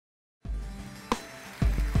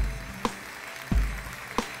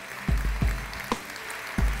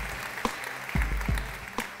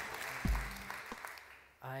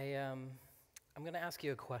I'm going to ask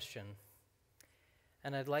you a question.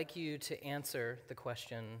 And I'd like you to answer the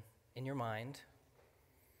question in your mind.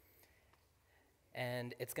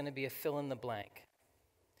 And it's going to be a fill in the blank.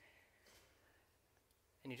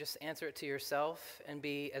 And you just answer it to yourself and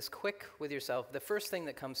be as quick with yourself. The first thing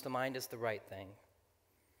that comes to mind is the right thing.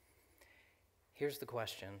 Here's the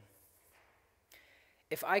question.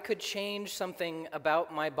 If I could change something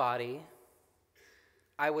about my body,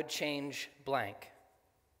 I would change blank.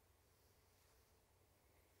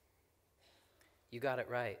 You got it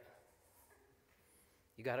right.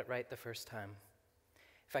 You got it right the first time.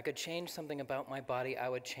 If I could change something about my body, I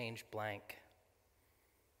would change blank.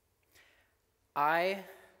 I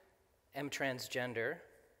am transgender.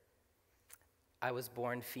 I was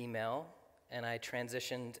born female, and I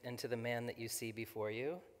transitioned into the man that you see before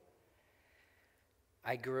you.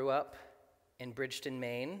 I grew up in Bridgeton,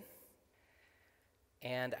 Maine,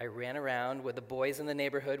 and I ran around with the boys in the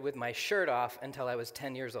neighborhood with my shirt off until I was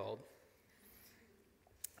 10 years old.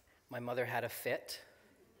 My mother had a fit.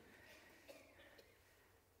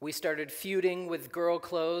 We started feuding with girl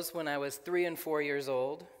clothes when I was 3 and 4 years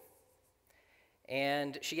old.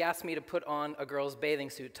 And she asked me to put on a girl's bathing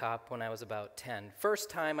suit top when I was about 10. First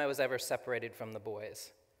time I was ever separated from the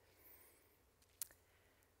boys.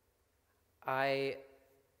 I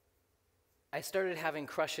started having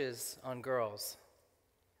crushes on girls.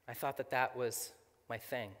 I thought that that was my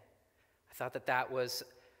thing. I thought that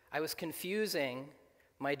I was confusing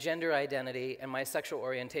my gender identity and my sexual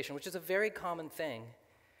orientation, which is a very common thing.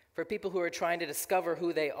 For people who are trying to discover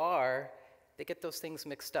who they are, they get those things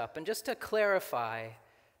mixed up. And just to clarify,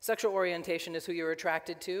 sexual orientation is who you're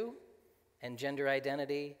attracted to, and gender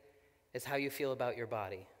identity is how you feel about your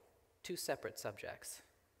body. Two separate subjects.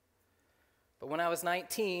 But when I was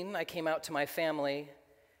 19, I came out to my family,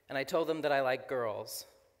 and I told them that I like girls.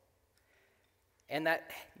 And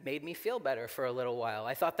that made me feel better for a little while.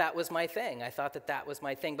 I thought that was my thing. I thought that that was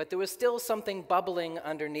my thing. But there was still something bubbling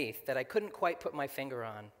underneath that I couldn't quite put my finger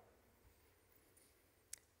on.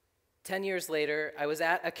 10 years later, I was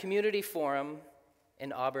at a community forum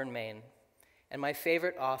in Auburn, Maine, and my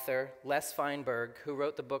favorite author, Les Feinberg, who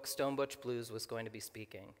wrote the book Stone Butch Blues, was going to be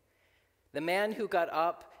speaking. The man who got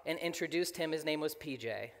up and introduced him, his name was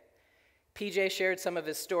PJ. PJ shared some of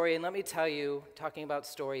his story, and let me tell you, talking about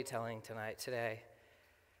storytelling today,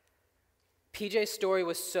 PJ's story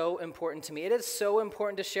was so important to me. It is so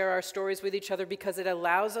important to share our stories with each other because it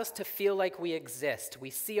allows us to feel like we exist. We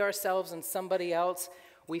see ourselves in somebody else.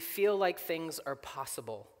 We feel like things are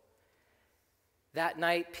possible. That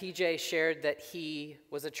night, PJ shared that he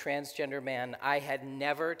was a transgender man. I had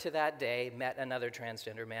never, to that day, met another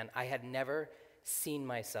transgender man. I had never seen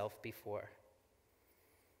myself before.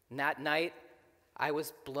 And that night, I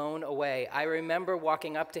was blown away. I remember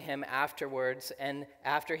walking up to him afterwards, and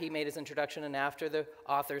after he made his introduction and after the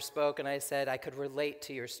author spoke, and I said, I could relate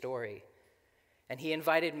to your story. And he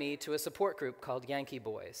invited me to a support group called Yankee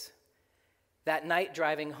Boys. That night,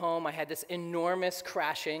 driving home, I had this enormous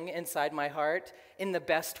crashing inside my heart in the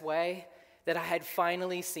best way that I had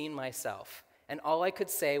finally seen myself. And all I could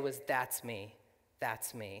say was, that's me,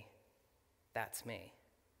 that's me, that's me.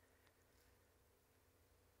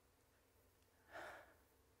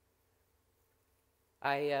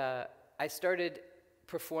 I started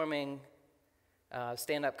performing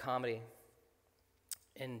stand-up comedy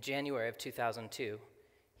in January of 2002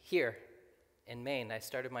 here in Maine. I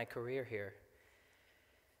started my career here.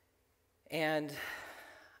 And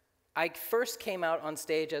I first came out on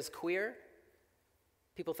stage as queer.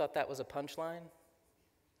 People thought that was a punchline.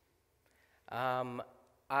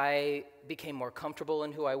 I became more comfortable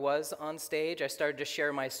in who I was on stage. I started to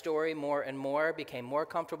share my story more and more, became more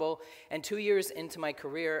comfortable. And 2 years into my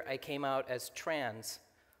career, I came out as trans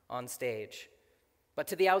on stage. But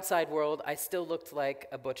to the outside world, I still looked like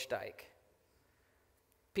a butch dyke.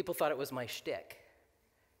 People thought it was my shtick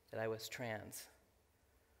that I was trans.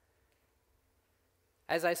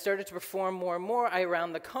 As I started to perform more and more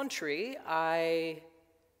around the country, I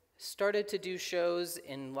started to do shows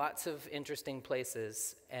in lots of interesting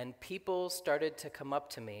places, and people started to come up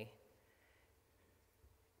to me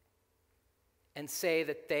and say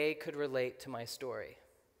that they could relate to my story.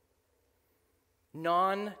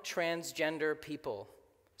 Non-transgender people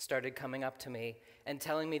started coming up to me and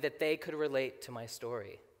telling me that they could relate to my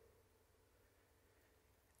story.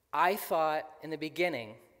 I thought in the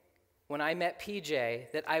beginning, when I met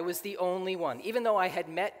PJ, that I was the only one. Even though I had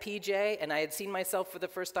met PJ and I had seen myself for the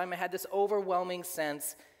first time, I had this overwhelming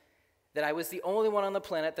sense that I was the only one on the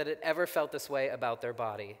planet that had ever felt this way about their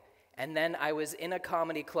body. And then I was in a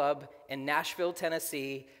comedy club in Nashville,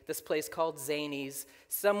 Tennessee, this place called Zanies.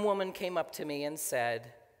 Some woman came up to me and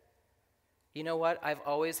said, You know what? I've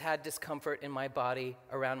always had discomfort in my body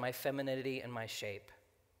around my femininity and my shape.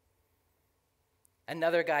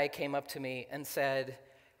 Another guy came up to me and said,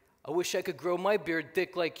 I wish I could grow my beard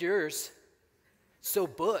thick like yours. So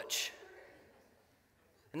butch.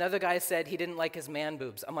 Another guy said he didn't like his man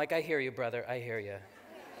boobs. I'm like, I hear you, brother, I hear you.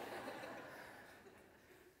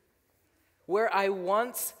 Where I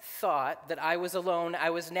once thought that I was alone, I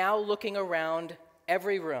was now looking around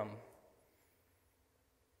every room.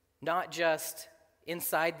 Not just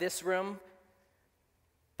inside this room,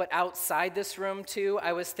 but outside this room too.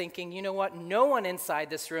 I was thinking, you know what? No one inside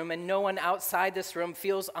this room and no one outside this room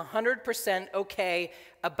feels 100% okay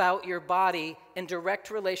about your body in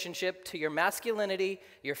direct relationship to your masculinity,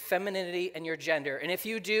 your femininity, and your gender. And if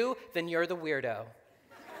you do, then you're the weirdo.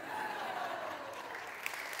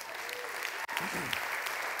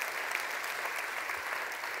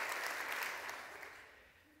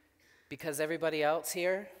 Because everybody else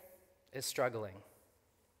here is struggling.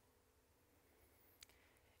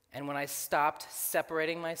 And when I stopped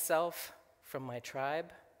separating myself from my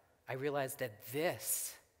tribe, I realized that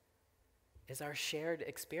this is our shared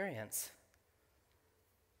experience.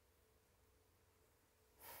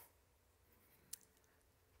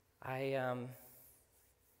 I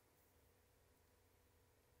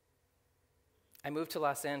moved to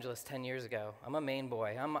Los Angeles 10 years ago. I'm a Maine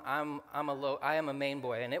boy. I am a Maine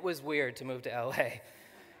boy, and it was weird to move to LA.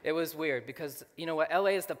 It was weird because, you know what,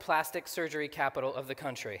 LA is the plastic surgery capital of the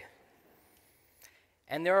country.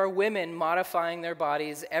 And there are women modifying their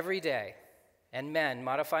bodies every day, and men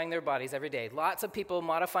modifying their bodies every day. Lots of people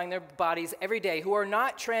modifying their bodies every day who are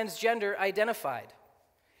not transgender identified.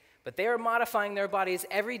 But they are modifying their bodies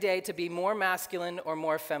every day to be more masculine or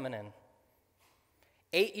more feminine.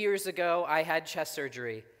 8 years ago, I had chest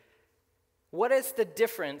surgery. What is the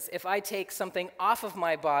difference if I take something off of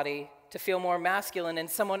my body to feel more masculine and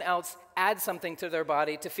someone else adds something to their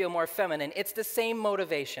body to feel more feminine? It's the same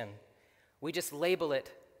motivation. We just label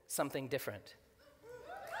it something different.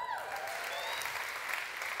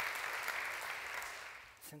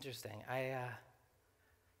 It's interesting. I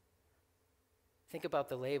think about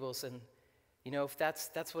the labels, and you know, if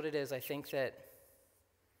that's what it is, I think that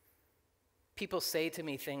people say to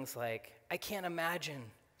me things like, I can't imagine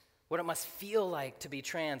what it must feel like to be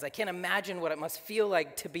trans. I can't imagine what it must feel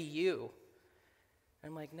like to be you.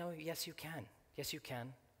 And I'm like, no, yes, you can. Yes, you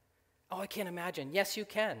can. Oh, I can't imagine. Yes, you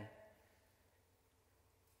can.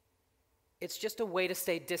 It's just a way to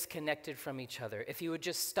stay disconnected from each other. If you would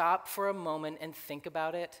just stop for a moment and think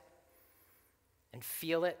about it and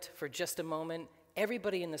feel it for just a moment,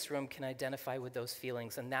 everybody in this room can identify with those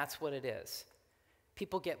feelings, and that's what it is.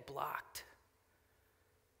 People get blocked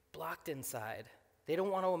inside. They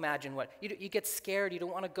don't want to imagine what, you get scared, you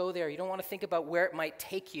don't want to go there, you don't want to think about where it might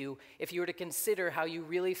take you if you were to consider how you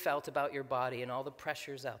really felt about your body and all the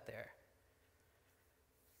pressures out there.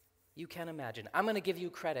 You can imagine. I'm going to give you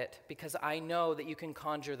credit because I know that you can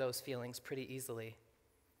conjure those feelings pretty easily.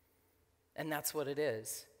 And that's what it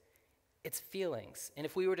is. It's feelings. And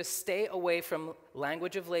if we were to stay away from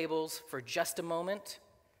language of labels for just a moment,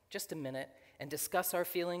 just a minute, and discuss our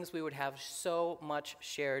feelings, we would have so much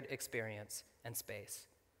shared experience and space.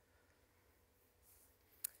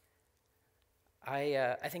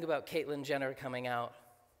 I think about Caitlyn Jenner coming out,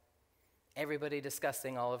 everybody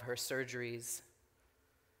discussing all of her surgeries.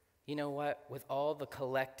 You know what? With all the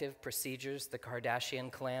collective procedures the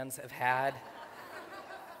Kardashian clans have had,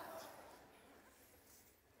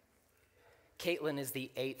 Caitlyn is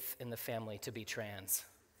the 8th in the family to be trans.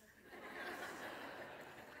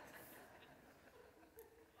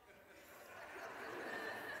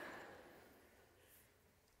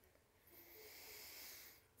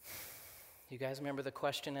 You guys remember the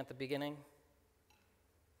question at the beginning?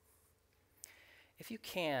 If you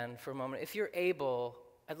can, for a moment, if you're able,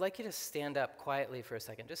 I'd like you to stand up quietly for a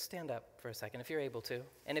second. Just stand up for a second if you're able to.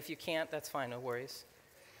 And if you can't, that's fine, no worries.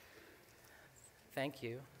 Thank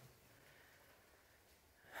you.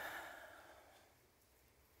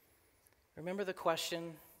 Remember the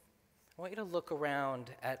question? I want you to look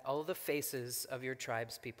around at all of the faces of your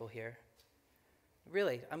tribe's people here.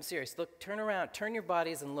 Really, I'm serious. Look, turn around, turn your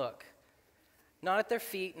bodies and look. Not at their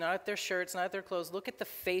feet, not at their shirts, not at their clothes. Look at the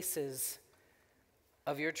faces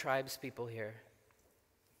of your tribe's people here.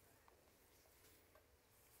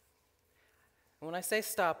 And when I say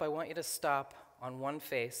stop, I want you to stop on one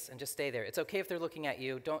face and just stay there. It's okay if they're looking at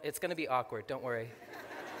you. It's going to be awkward, don't worry.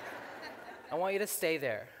 I want you to stay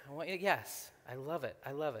there. Yes, I love it,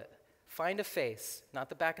 I love it. Find a face, not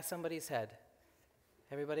the back of somebody's head.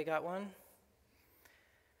 Everybody got one?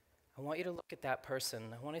 I want you to look at that person.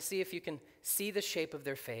 I want to see if you can see the shape of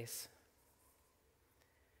their face.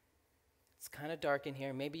 It's kind of dark in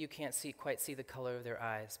here. Maybe you can't quite see the color of their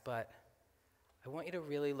eyes, but I want you to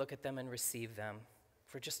really look at them and receive them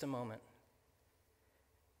for just a moment.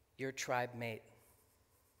 Your tribe mate.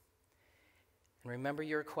 And remember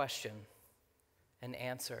your question and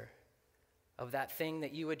answer of that thing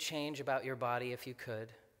that you would change about your body if you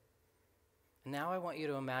could. And now I want you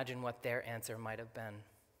to imagine what their answer might have been.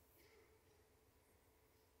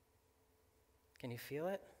 Can you feel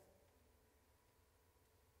it?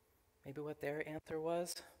 Maybe what their answer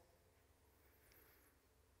was?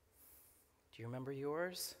 Do you remember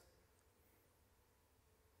yours?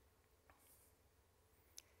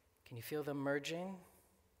 Can you feel them merging?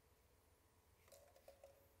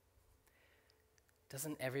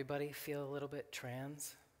 Doesn't everybody feel a little bit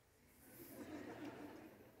trans?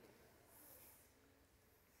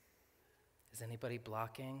 Is anybody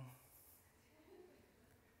blocking?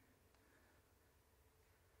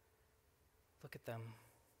 Look at them.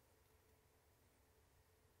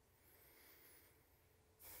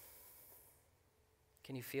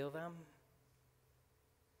 Can you feel them?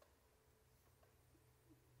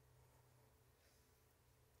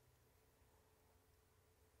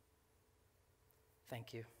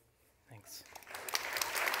 Thank you. Thanks.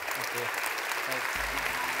 Thank you. Thanks.